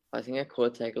I think it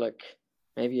could take like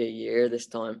maybe a year this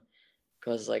time,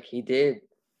 because like he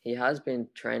has been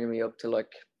training me up to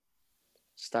like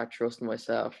start trusting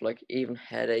myself, like even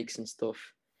headaches and stuff.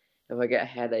 If I get a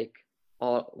headache,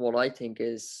 all what I think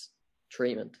is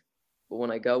treatment. But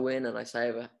when I go in and I say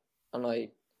I've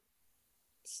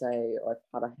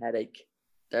had a headache,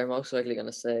 they're most likely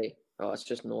gonna say, "Oh, it's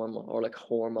just normal," or like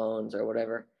hormones or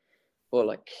whatever. But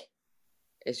like,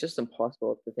 it's just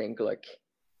impossible to think like,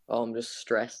 "Oh, I'm just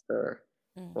stressed," or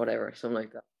whatever, something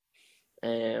like that.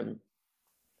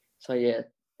 So yeah,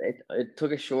 it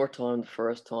took a short time the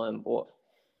first time, but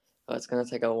it's gonna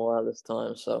take a while this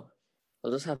time. So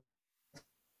I'll just have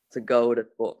to go with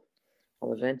it, but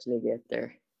I'll eventually get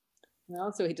there. And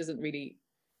also, he doesn't really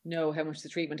know how much the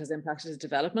treatment has impacted his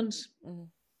development.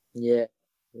 Yeah,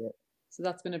 yeah, So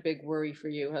that's been a big worry for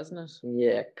you, hasn't it?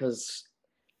 yeah. Because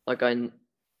like I'm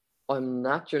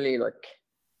naturally like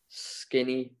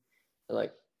skinny,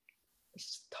 like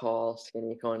tall,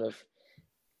 skinny kind of.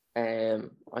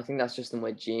 I think that's just in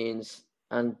my genes,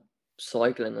 and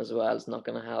cycling as well is not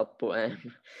gonna help. But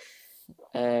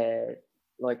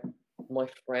like my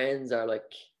friends are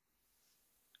like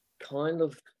kind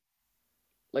of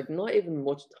like not even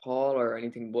much taller or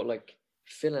anything, but like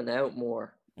filling out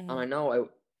more. And I know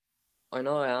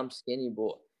I am skinny,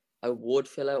 but I would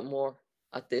fill out more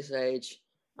at this age,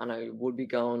 and I would be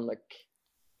going like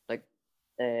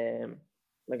um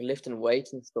like lifting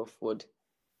weights and stuff would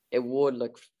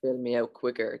like fill me out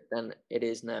quicker than it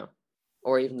is now,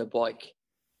 or even the bike,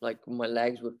 like my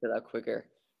legs would fill out quicker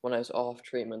when I was off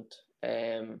treatment.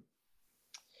 I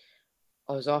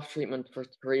was off treatment for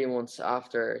 3 months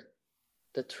after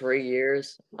the 3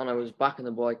 years, and I was back on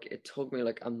the bike. It took me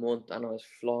like a month, and I was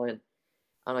flying,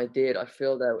 and I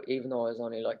filled out even though I was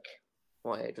only like,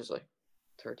 my age was like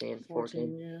 13,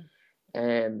 14.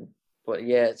 Yeah. But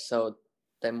yeah, so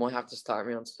they might have to start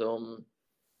me on some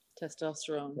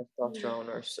Testosterone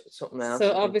or something else.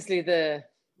 So obviously the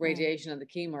radiation and the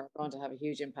chemo are going to have a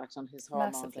huge impact on his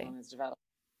hormones Massively. and on his development.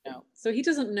 So he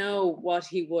doesn't know what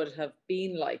he would have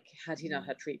been like had he not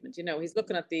had treatment. He's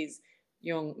looking at these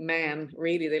young men,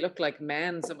 really, they look like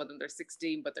men. Some of them, they're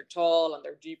 16, but they're tall and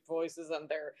they're deep voices and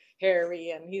they're hairy.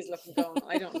 And he's looking going,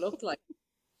 I don't look like,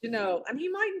 and he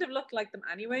mightn't have looked like them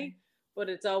anyway, but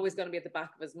it's always going to be at the back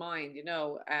of his mind,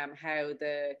 how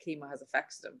the chemo has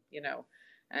affected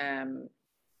him,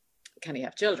 can he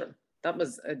have children? That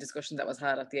was a discussion that was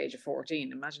had at the age of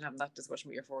 14. Imagine having that discussion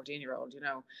with your 14-year-old,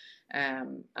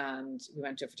 and we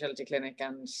went to a fertility clinic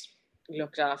and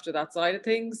looked after that side of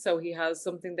things. So he has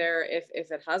something there if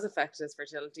it has affected his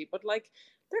fertility. But like,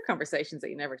 there are conversations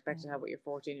that you never expect to have with your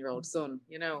 14-year-old son,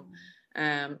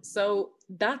 so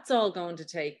that's all going to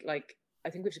take, like,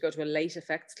 I think we have to go to a late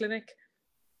effects clinic.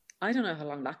 I don't know how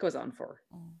long that goes on for.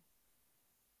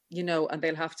 And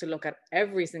they'll have to look at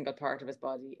every single part of his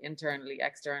body, internally,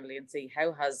 externally, and see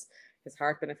how has his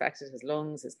heart been affected, his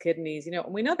lungs, his kidneys, and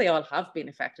we know they all have been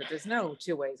affected. There's no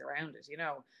two ways around it,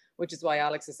 which is why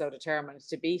Alex is so determined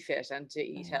to be fit and to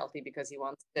eat healthy, because he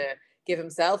wants to give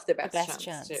himself the best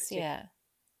chance to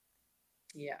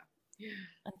yeah.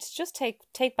 And to just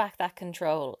take back that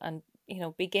control and,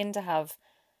 begin to have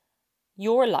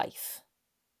your life,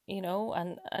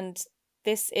 and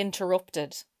this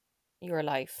interrupted your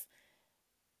life.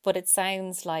 But it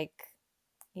sounds like,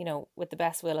 with the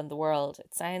best will in the world,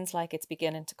 it sounds like it's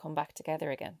beginning to come back together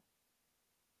again.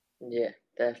 Yeah,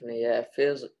 definitely. Yeah, it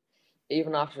feels,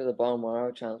 even after the bone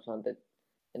marrow transplant, it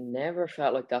never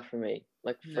felt like that for me.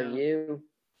 Like for you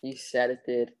said it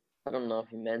did. I don't know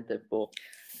if you meant it, but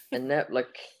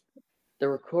like the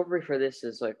recovery for this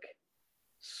is like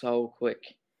so quick,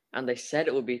 and they said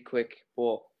it would be quick,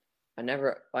 but I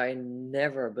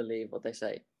never believe what they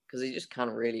say, because you just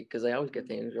can't really, because I always get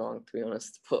things wrong, to be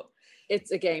honest. But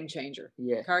it's a game changer.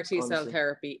 Yeah, CAR T-cell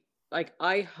therapy. Like,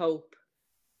 I hope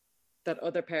that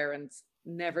other parents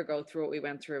never go through what we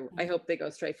went through. I hope they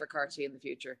go straight for CAR T in the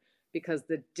future, because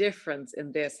the difference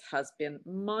in this has been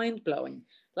mind-blowing.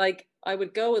 Like, I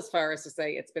would go as far as to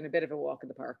say it's been a bit of a walk in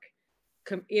the park.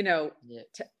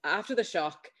 After the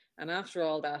shock and after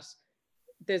all that,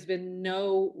 there's been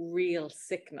no real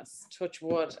sickness, touch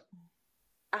wood,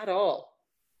 at all.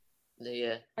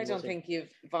 Yeah. I don't think you've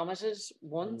vomited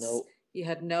once. No. You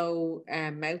had no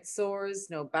mouth sores,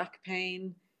 no back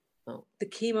pain. No. The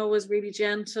chemo was really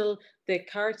gentle. The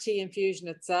CAR T infusion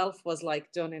itself was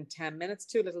like done in 10 minutes,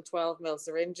 2 little 12 ml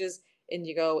syringes. in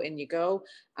you go, in you go.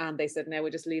 And they said, now we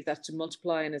just leave that to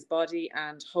multiply in his body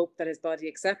and hope that his body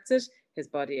accepts it. His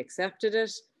body accepted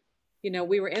it. You know,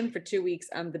 we were in for 2 weeks,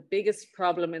 and the biggest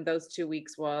problem in those 2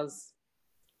 weeks was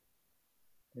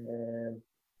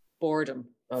boredom.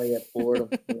 Oh yeah, boredom.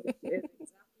 It's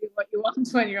exactly what you want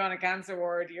when you're on a cancer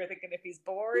ward. You're thinking, if he's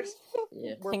bored,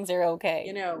 Yeah, things are okay.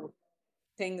 you know,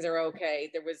 things are okay.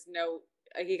 There was no,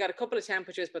 he got a couple of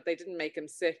temperatures, but they didn't make him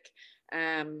sick.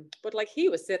 But like, he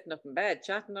was sitting up in bed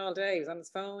chatting all day. He was on his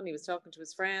phone. He was talking to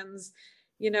his friends,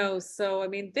 you know. So I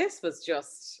mean, this was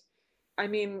just, I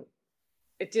mean,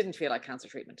 it didn't feel like cancer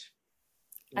treatment.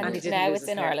 And he didn't now lose it's his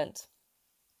in hair. Ireland.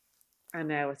 And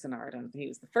now it's in Ireland. He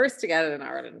was the first to get it in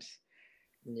Ireland.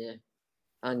 yeah,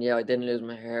 and yeah, I didn't lose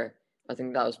my hair. I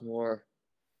think that was more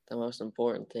the most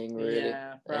important thing, really.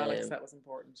 Yeah, for Alex, that was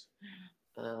important.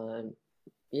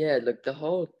 Yeah, like the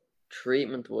whole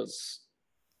treatment was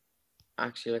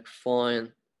actually like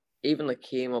fine, even the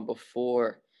chemo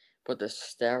before, but the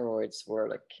steroids were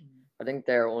like, I think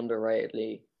they're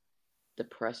underratedly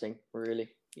depressing, really.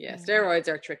 Yeah, steroids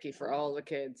are tricky for all the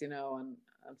kids, you know, and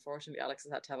unfortunately Alex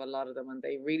has had to have a lot of them, and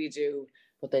they really do.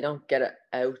 But they don't get it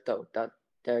out though that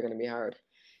they're gonna be hard.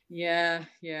 Yeah.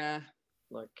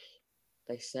 Like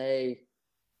they say,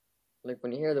 like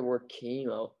when you hear the word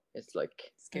chemo, it's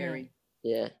like Scary.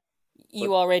 Yeah. You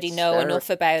But already know steroid- enough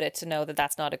about it to know that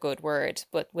that's not a good word.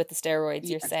 But with the steroids,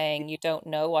 you're Yeah. saying you don't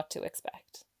know what to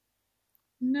expect.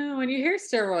 No, and you hear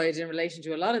steroids in relation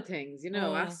to a lot of things, you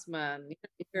know, Mm. asthma, and you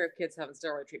hear kids having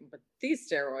steroid treatment, but these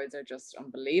steroids are just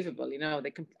unbelievable, you know.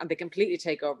 They completely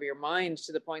take over your mind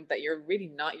to the point that you're really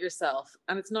not yourself,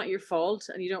 and it's not your fault,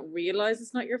 and you don't realize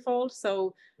it's not your fault.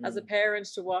 So as a parent,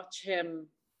 to watch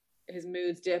his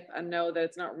moods dip and know that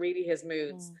it's not really his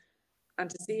moods, and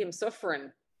to see him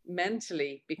suffering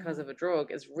mentally because of a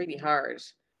drug is really hard.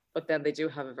 But then they do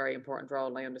have a very important role,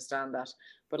 and I understand that.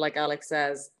 But like Alex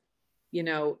says, you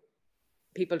know,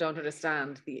 people don't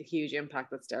understand the huge impact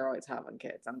that steroids have on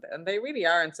kids, and they really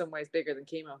are in some ways bigger than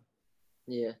chemo.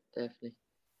 Yeah, definitely.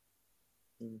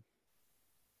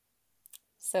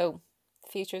 So the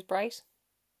future's bright.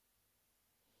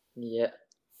 Yeah.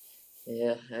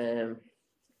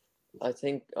 I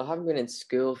think I haven't been in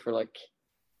school for like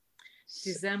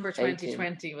December 18.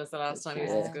 2020 was the last time he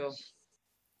was in Yeah. school.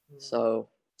 So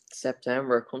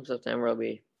come September, I'll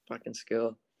be back in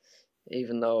school,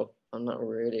 even though I'm not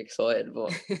really excited,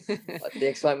 but the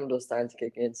excitement will start to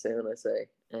kick in soon, I say.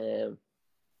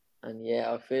 And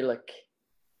yeah, I feel like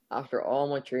after all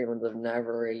my treatments, I've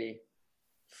never really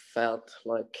felt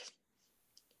like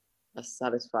a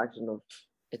satisfaction of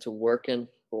it's working,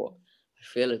 but I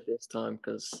feel it this time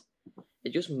because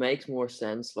it just makes more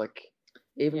sense. Like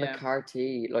even Yeah. the CAR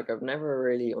T, like I've never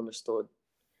really understood.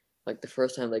 Like the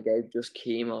first time they gave just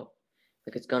chemo,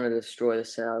 like it's gonna destroy the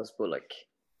cells, but like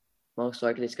most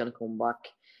likely it's gonna come back.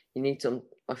 You need some.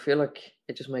 I feel like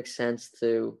it just makes sense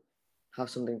to have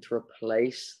something to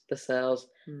replace the cells,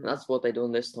 and that's what they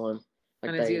done this time.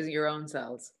 Like And it's using your own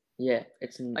cells. yeah,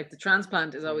 it's Like the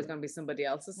transplant is always going to be somebody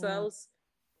else's Mm. cells.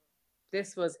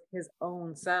 This was his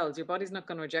own cells. Your body's not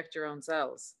going to reject your own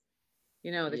cells.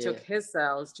 You know, they took Yeah. his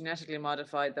cells, genetically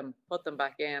modified them, put them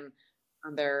back in,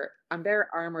 and they're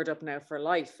armored up now for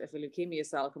life. If a leukemia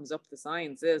cell comes up, the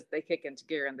science is they kick into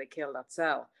gear and they kill that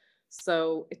cell.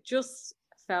 So it just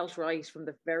felt right from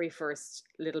the very first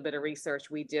little bit of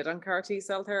research we did on CAR T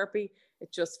cell therapy.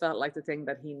 It just felt like the thing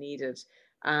that he needed.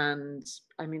 And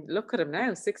I mean, look at him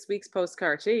now, 6 weeks post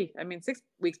CAR T. I mean, 6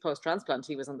 weeks post transplant,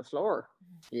 he was on the floor,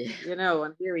 Yeah. you know,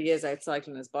 and here he is out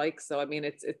cycling his bike. So I mean,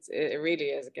 it really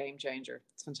is a game changer.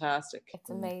 It's fantastic. It's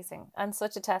amazing, and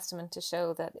such a testament to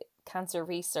show that cancer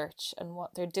research and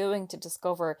what they're doing to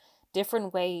discover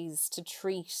different ways to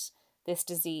treat this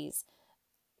disease,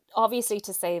 obviously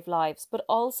to save lives, but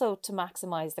also to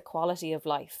maximize the quality of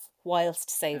life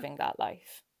whilst saving that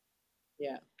life.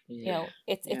 Yeah. You know,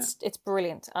 it's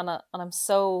brilliant, and I'm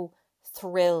so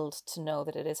thrilled to know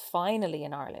that it is finally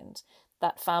in Ireland,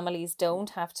 that families don't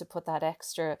have to put that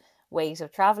extra weight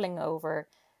of traveling over,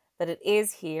 that it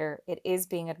is here, it is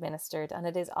being administered, and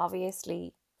it is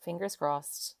obviously, fingers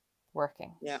crossed,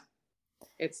 working. Yeah.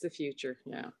 It's the future.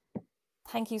 Yeah.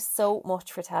 Thank you so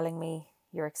much for telling me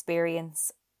your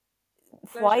experience.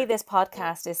 Pleasure. Why this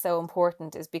podcast is so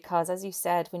important is because, as you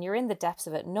said, when you're in the depths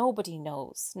of it, nobody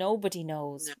knows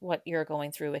what you're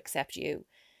going through except you.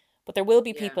 But there will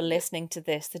be people listening to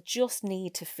this that just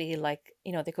need to feel like,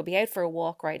 you know, they could be out for a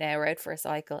walk right now or out for a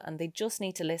cycle, and they just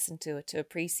need to listen to it to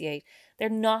appreciate they're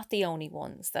not the only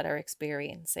ones that are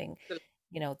experiencing,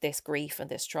 you know, this grief and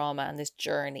this trauma and this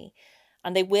journey.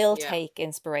 And they will take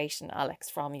inspiration, Alex,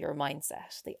 from your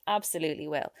mindset. They absolutely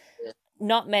will. Yeah.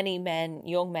 not many men,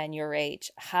 young men your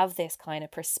age, have this kind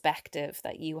of perspective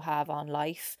that you have on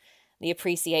life, the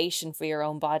appreciation for your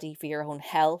own body, for your own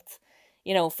health,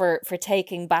 you know, for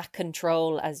taking back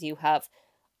control as you have.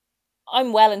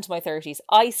 I'm well into my 30s.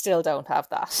 I still don't have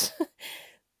that.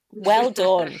 Well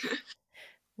done.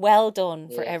 Well done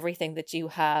for everything that you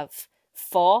have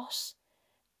fought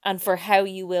and for how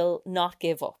you will not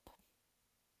give up.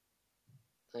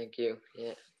 Thank you.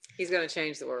 Yeah. He's going to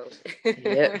change the world.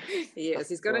 Yeah. He is.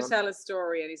 He's going to tell a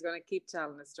story, and he's going to keep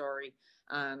telling a story.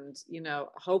 And, you know,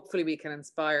 hopefully we can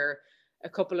inspire a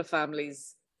couple of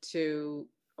families to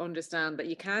understand that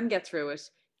you can get through it.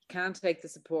 You can take the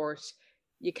support.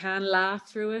 You can laugh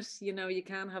through it. You know, you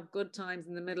can have good times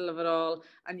in the middle of it all,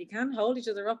 and you can hold each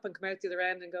other up and come out the other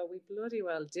end and go, we bloody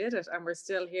well did it. And we're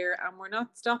still here, and we're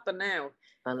not stopping now.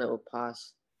 And it will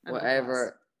pass.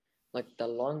 Whatever, like the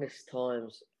longest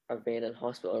times I've been in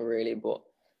hospital, really, but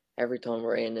every time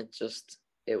we're in, it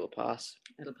will pass.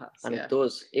 It'll pass. And it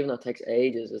does. Even though it takes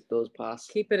ages, it does pass.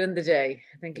 Keep it in the day.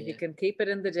 I think if you can keep it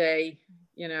in the day,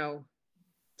 you know,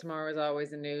 tomorrow is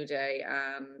always a new day,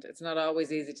 and it's not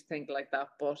always easy to think like that,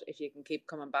 but if you can keep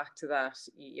coming back to that,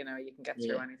 you know, you can get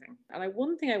through anything. And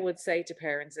one thing I would say to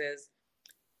parents is,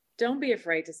 don't be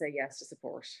afraid to say yes to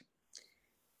support.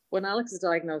 When Alex was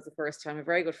diagnosed the first time, a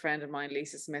very good friend of mine,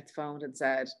 Lisa Smith, phoned and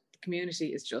said, the community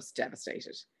is just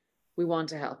devastated. We want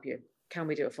to help you. Can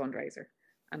we do a fundraiser?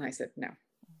 And I said, no.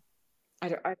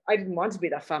 I didn't want to be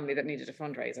that family that needed a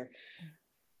fundraiser.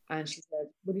 And she said,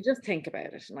 will you just think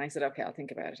about it? And I said, okay, I'll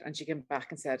think about it. And she came back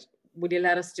and said, will you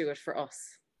let us do it for us?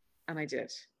 And I did.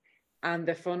 And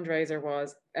the fundraiser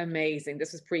was amazing.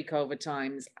 This was pre-COVID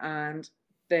times. And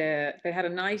they had a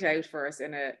night out for us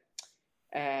in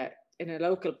a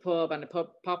local pub, and a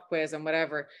pop quiz and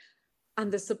whatever. And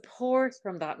the support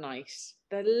from that night,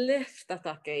 the lift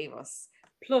that gave us,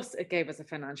 plus it gave us a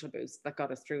financial boost that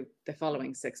got us through the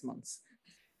following 6 months.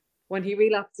 When he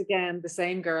relapsed again, the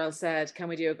same girl said, can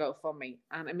we do a GoFundMe?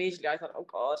 And immediately I thought, oh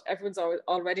God, everyone's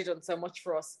already done so much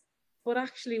for us. But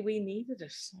actually we needed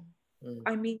it.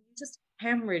 I mean, just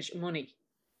hemorrhage money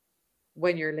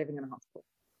when you're living in a hospital.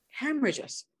 Hemorrhage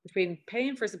it between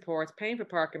paying for support, paying for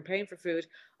parking, paying for food.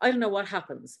 I don't know what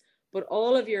happens, but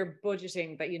all of your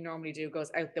budgeting that you normally do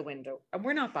goes out the window. And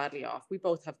we're not badly off. We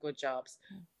both have good jobs,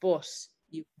 but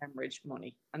you hemorrhage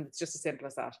money. And it's just as simple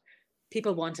as that.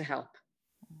 People want to help.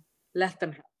 Let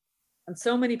them help. And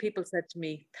so many people said to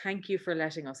me, thank you for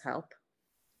letting us help.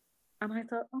 And I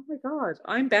thought, oh my God,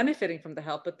 I'm benefiting from the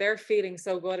help, but they're feeling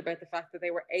so good about the fact that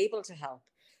they were able to help.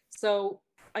 So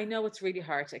I know it's really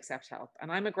hard to accept help, and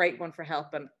I'm a great one for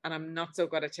helping, and I'm not so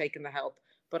good at taking the help,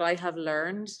 but I have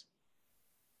learned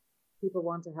people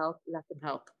want to help, let them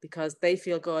help, because they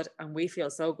feel good and we feel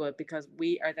so good because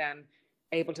we are then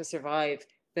able to survive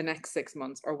the next 6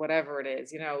 months or whatever it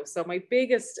is, you know. So my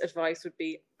biggest advice would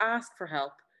be ask for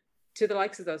help to the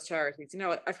likes of those charities. You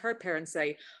know, I've heard parents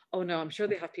say, oh no, I'm sure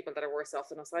they have people that are worse off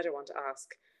than us. I don't want to ask.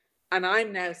 And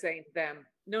I'm now saying to them,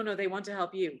 no, they want to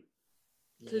help you.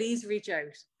 Please reach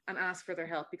out and ask for their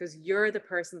help because you're the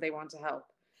person they want to help.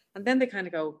 And then they kind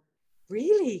of go,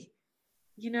 really?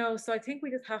 You know, so I think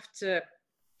we just have to,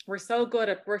 we're so good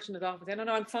at brushing it off and saying,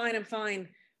 no, I'm fine.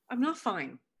 I'm not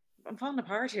fine. I'm falling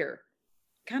apart here.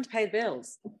 Can't pay the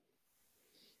bills.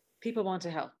 People want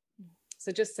to help.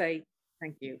 So just say,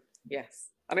 thank you. Yes.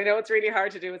 And I know it's really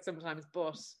hard to do it sometimes,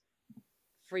 but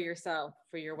for yourself,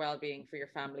 for your well-being, for your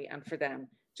family, and for them,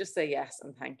 just say yes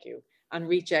and thank you. And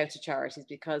reach out to charities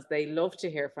because they love to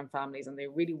hear from families and they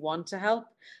really want to help.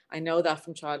 I know that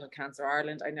from Childhood Cancer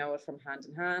Ireland. I know it from Hand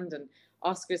in Hand and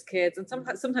Oscar's Kids. And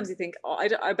sometimes you think, oh,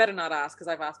 I better not ask because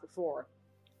I've asked before.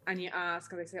 And you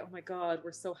ask and they say, oh my God,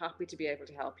 we're so happy to be able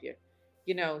to help you.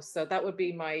 You know, so that would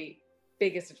be my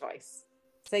biggest advice.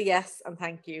 Say yes and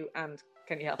thank you. And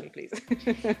can you help me, please?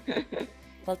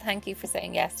 Well, thank you for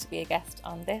saying yes to be a guest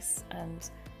on this. And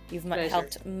you've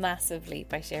helped massively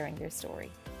by sharing your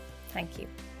story. Thank you.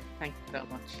 Thank you so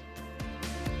much.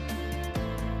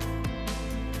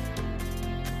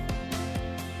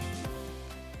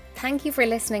 Thank you for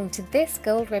listening to this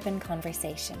Gold Ribbon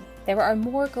conversation. There are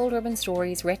more Gold Ribbon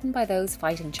stories written by those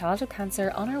fighting childhood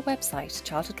cancer on our website,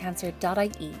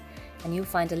 childhoodcancer.ie, and you'll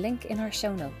find a link in our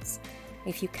show notes.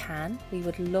 If you can, we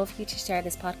would love you to share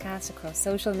this podcast across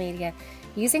social media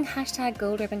using hashtag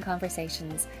Gold Ribbon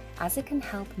Conversations, as it can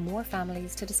help more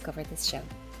families to discover this show.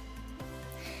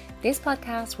 This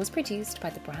podcast was produced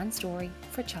by The Brand Story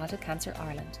for Childhood Cancer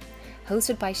Ireland,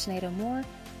 hosted by Sinead O'Moore,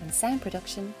 and sound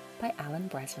production by Alan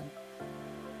Breslin.